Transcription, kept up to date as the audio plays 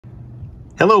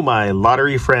Hello, my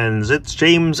lottery friends. It's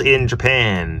James in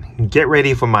Japan. Get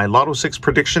ready for my Lotto 6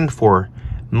 prediction for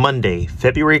Monday,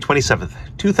 February 27th,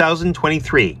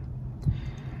 2023.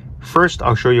 First,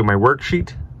 I'll show you my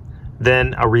worksheet.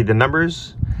 Then I'll read the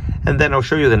numbers. And then I'll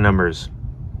show you the numbers.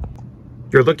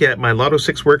 You're looking at my Lotto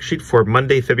 6 worksheet for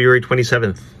Monday, February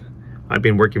 27th. I've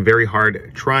been working very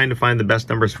hard trying to find the best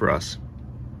numbers for us.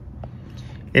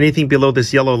 Anything below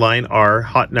this yellow line are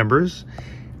hot numbers,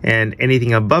 and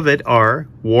anything above it are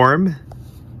warm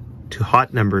to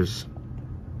hot numbers.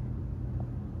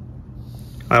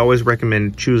 I always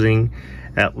recommend choosing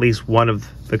at least one of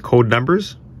the code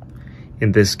numbers.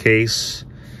 In this case,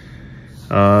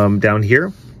 down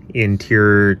here in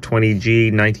tier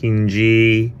 20G,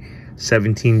 19G,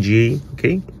 17G,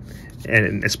 okay,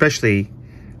 and especially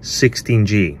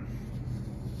 16G.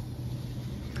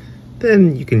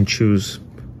 Then you can choose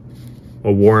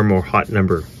a warm or hot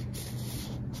number.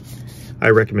 I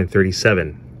recommend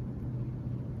 37.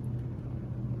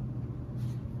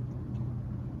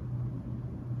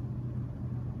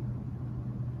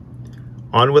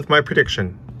 On with my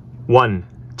prediction. 1,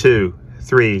 2,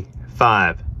 3,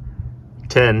 5,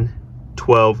 10,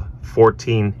 12,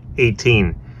 14,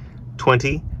 18,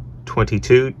 20,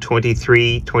 22,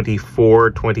 23,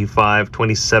 24, 25,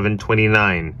 27,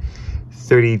 29,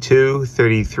 32,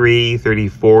 33,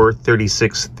 34,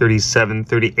 36, 37,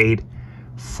 38,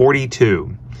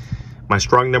 42. My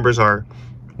strong numbers are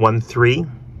 1, 3,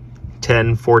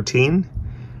 10, 14,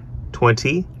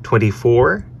 20,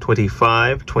 24,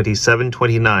 25, 27,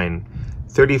 29,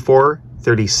 34,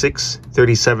 36,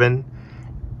 37,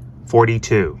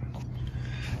 42.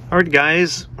 All right,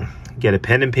 guys, get a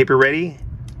pen and paper ready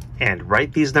and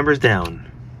write these numbers down.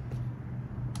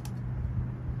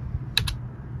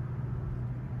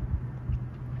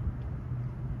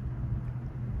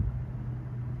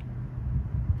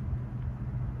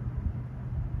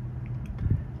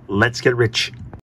 Let's get rich.